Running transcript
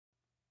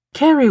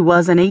Carrie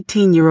was an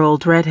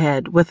 18-year-old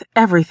redhead with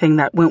everything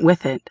that went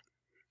with it.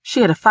 She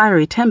had a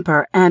fiery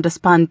temper and a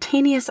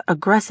spontaneous,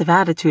 aggressive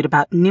attitude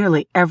about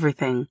nearly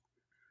everything.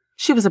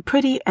 She was a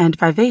pretty and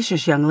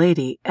vivacious young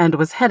lady and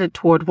was headed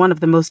toward one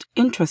of the most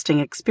interesting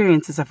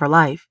experiences of her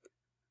life.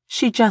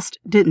 She just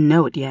didn't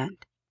know it yet.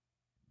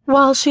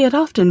 While she had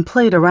often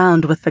played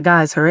around with the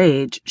guys her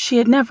age, she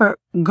had never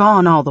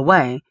gone all the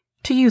way,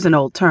 to use an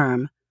old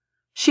term.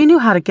 She knew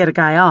how to get a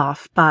guy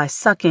off by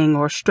sucking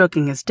or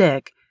stroking his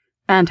dick,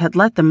 and had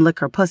let them lick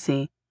her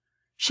pussy.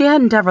 She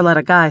hadn't ever let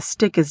a guy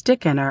stick his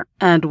dick in her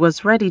and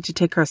was ready to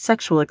take her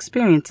sexual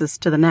experiences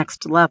to the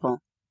next level.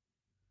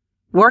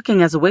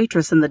 Working as a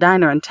waitress in the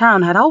diner in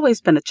town had always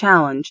been a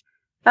challenge,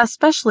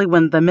 especially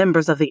when the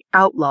members of the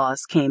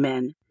Outlaws came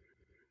in.